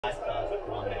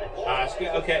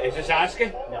Asuka? Okay, is this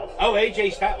Asuka? No. Oh,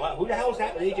 AJ Styles. Wow, who the hell is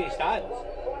that with AJ Styles?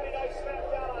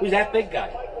 Who's that big guy?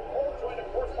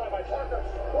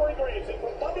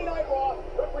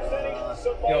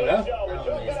 You don't know? I don't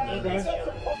know his name.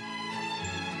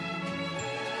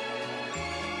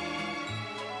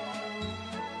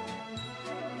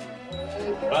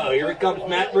 Uh-oh, here it comes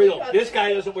Matt Riddle. This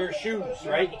guy doesn't wear shoes,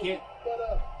 right? You can't.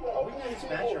 Are we going to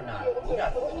smash or not? We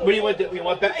got. What do you want? You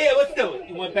want back? Yeah, let's do it.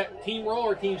 You want back Team Raw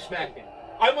or Team SmackDown?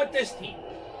 I want this team.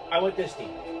 I want this team.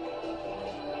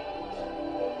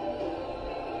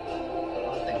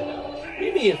 I'll think about it. What do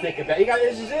you mean you think about it?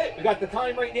 This is it. We got the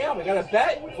time right now. We got a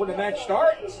bet before the match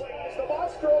starts.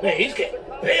 Man, he's getting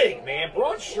big, man.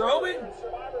 Braun Strowman.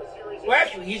 Well,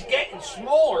 actually, he's getting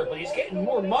smaller, but he's getting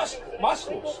more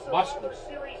muscles. How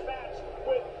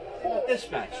about this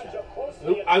match,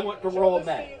 though? I want the Raw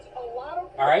match.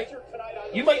 All right,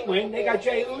 you might win. They got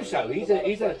Jey Uso. He's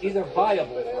a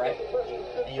viable threat.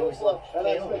 And you always love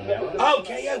KO. Oh,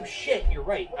 KO! Shit, you're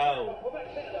right. Oh.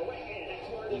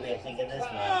 You may think of this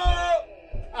match.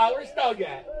 Oh, where's Doug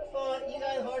at? Well, you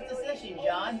got a hard decision,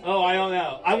 John. Oh, I don't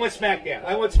know. I want SmackDown.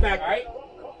 All right,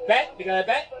 bet. You got a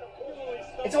bet?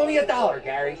 It's only $1,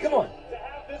 Gary. Come on.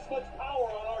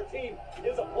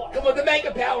 Come on, the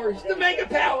Mega Powers. The Mega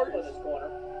Powers.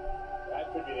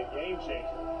 That could be a game changer.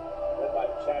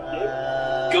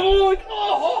 Come on.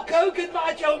 Oh, Hulk Hogan,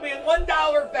 Macho Man.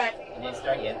 $1 bet. You didn't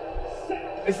start yet.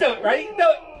 Let's do it. Ready? Do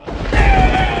it.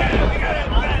 Yeah! We got it.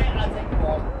 I'll take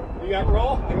Raw. You got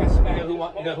Raw? I got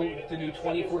SmackDown. You know who the new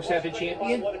 24/7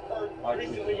 champion?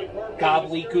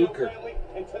 Gobbledygooker.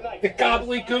 The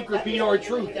Gobbledygooker beat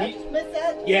R-Truth. Did I just miss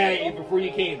that? Yeah, before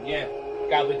you came. Yeah.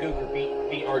 Gobbledygooker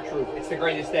beat R-Truth. It's the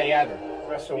greatest day ever.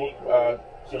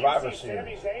 Survivor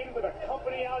Series.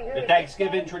 The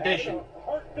Thanksgiving tradition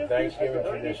The Thanksgiving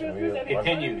tradition.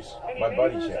 continues. My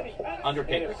buddy's house.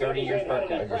 Undertaker, 30 years I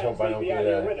birthday. just hope I don't get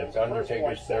it's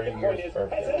Undertaker's 30 years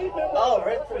birthday. Oh,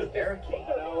 right through the barricade.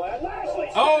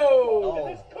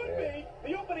 Oh!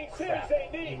 Crap.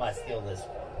 You must steal this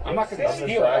one. I'm not going to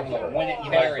steal it. I'm going to win it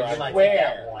fair You and might take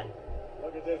that square. one.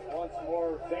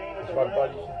 It's my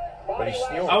buddy's. But he's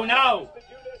stealing. Oh no!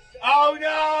 Oh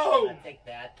no! I'll take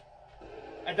that.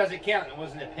 That doesn't count. It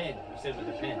wasn't a pin. We said it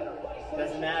was a pin.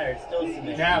 Doesn't matter. It's still a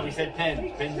submission. No, we said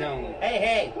pins. Pins only. Hey,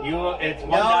 hey. It's $1.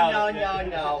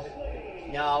 No.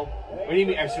 No. What do you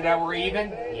mean? So now we're even?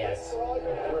 Yes.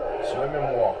 Swim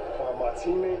and walk.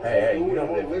 Hey, you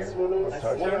don't live here. That's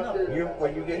fair enough.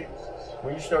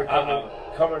 When you start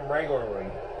coming regularly.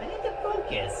 I need to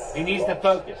focus. He needs to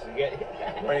focus.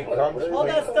 When it comes, All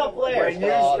that stuff later.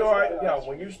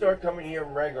 when you start coming here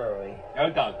regularly, No,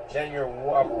 Doug. then you're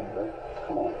welcome.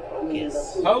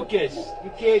 Focus. Focus.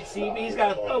 You can't see me. He's got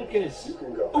to focus.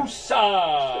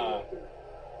 USA.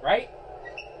 Right?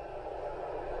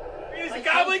 He's the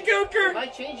Gobbledygooker.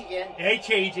 Might change again. It ain't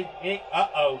changing.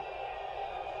 Uh-oh.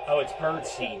 Oh, it's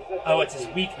birdseed. Oh, it's his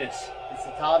weakness. It's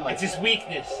the Todd. It's his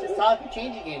weakness. It's Todd can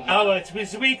change again. Oh, it's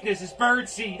his weakness. It's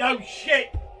birdseed. Oh,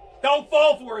 shit. Don't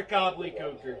fall for it,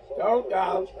 Gobbledygooker. Don't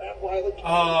doubt.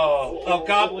 Oh,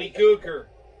 Gobbledygooker.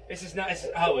 This is not.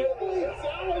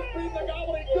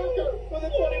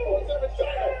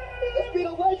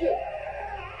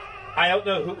 I don't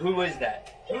know who is that.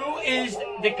 Who is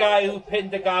the guy who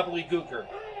pinned the Gobbledygooker?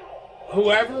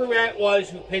 Whoever that was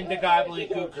who pinned the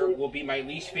Gobbledygooker will be my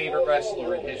least favorite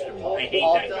wrestler in history. I hate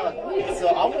that guy. So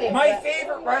I'm waiting My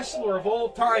favorite wrestler of all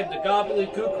time, the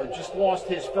Gobbledygooker, just lost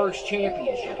his first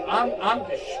championship. I'm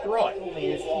distraught. What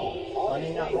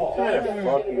kind of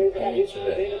fucking pants are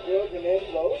they?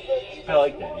 I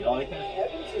like that. You don't like that?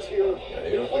 Yeah,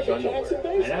 they don't look underwear.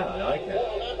 I know. I like that.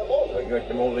 Like you like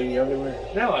them old lady underwear?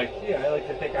 No, I like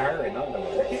to think of her in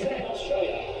underwear.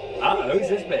 Who's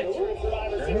this bitch?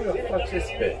 Who the fuck's this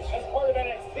bitch?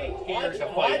 Here's a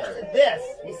Watch fighter. this.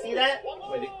 You see that?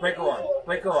 Wait, break her arm.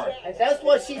 Break her arm. That's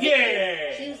what she's.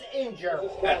 Yeah. She's injured.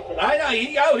 I know.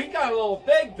 He got a little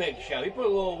big show. He put a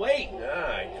little weight.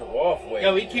 Nah, he took off weight.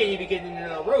 Yo, he can't even get into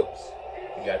the ropes.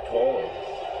 He got taller.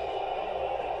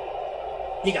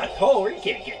 He got taller. He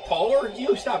can't get taller.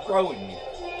 You stop growing me.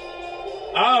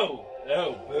 Oh,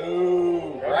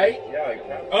 boo. Right?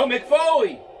 Yeah. Oh,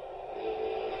 McFoley.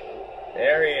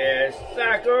 There he is.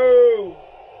 Saku!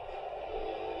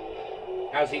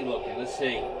 How's he looking? Let's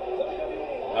see.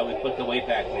 Oh, we put the weight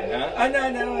back on, huh? Oh,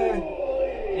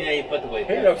 no. Yeah, you put the weight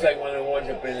back. He looks like one of the ones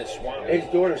that been in the swamp. His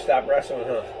daughter stopped wrestling,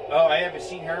 huh? Oh, I haven't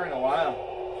seen her in a while.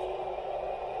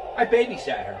 I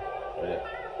babysat her. Yeah.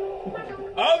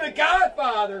 Oh, the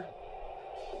Godfather!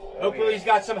 Hopefully he's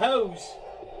got some hose.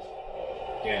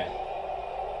 Yeah.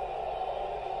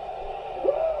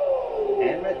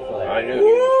 And red flag. I knew.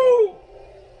 Woo!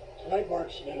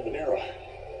 It's the end of an era.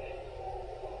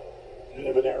 The end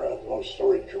of an era, the most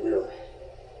storied career.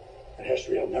 And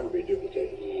history will never be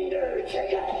duplicated.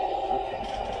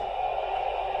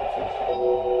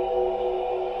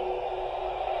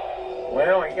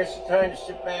 Well, I guess it's time to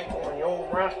sit back on the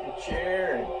old rocking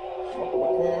chair and smoke my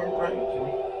corn pipe.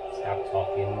 Stop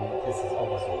talking. This is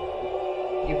almost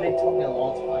over. You've been talking a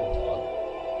long time, Todd.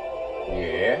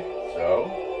 Yeah, so?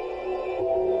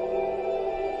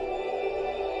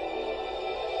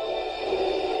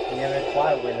 You're in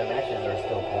quiet when the matches are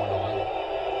still going on.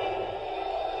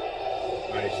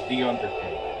 It's the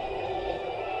Undertaker.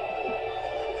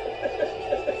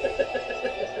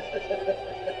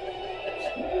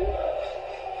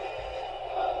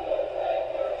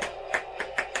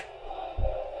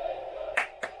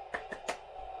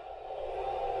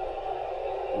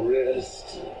 Rest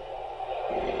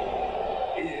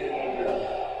in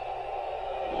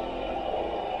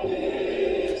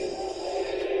peace.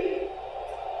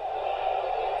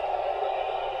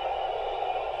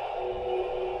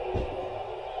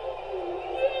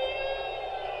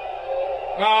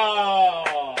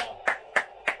 Oh!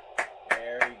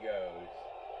 There he goes.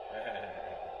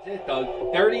 That's it, Doug.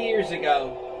 30 years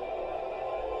ago,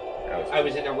 I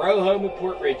was in a row home in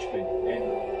Port Richmond, and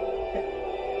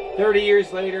 30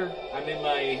 years later, I'm in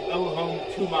my own home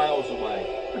 2 miles away.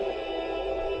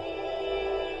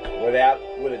 With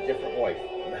a different wife.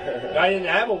 I didn't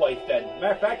have a wife then.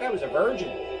 Matter of fact, I was a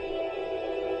virgin.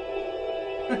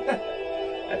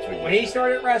 That's what you When he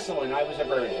started wrestling, I was a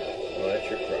virgin. Well, that's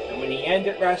your problem. And when he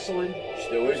ended wrestling,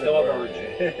 Still is still a virgin.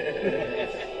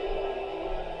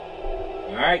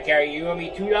 All right, Gary, you owe me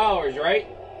 $2, right?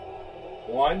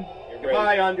 One.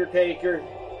 Goodbye, Undertaker.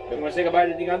 You want to say goodbye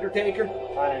to the Undertaker?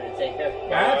 Bye, Undertaker.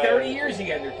 30 years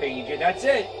the Undertaker. That's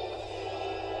it.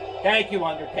 Thank you,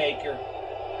 Undertaker.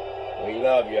 We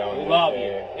love you, We love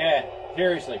you. Yeah,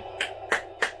 seriously.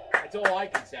 That's all I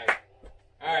can say.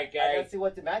 All right, Gary. Let's see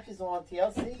what the matches are on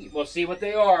TLC. We'll see what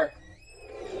they are.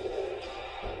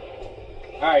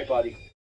 All right, buddy.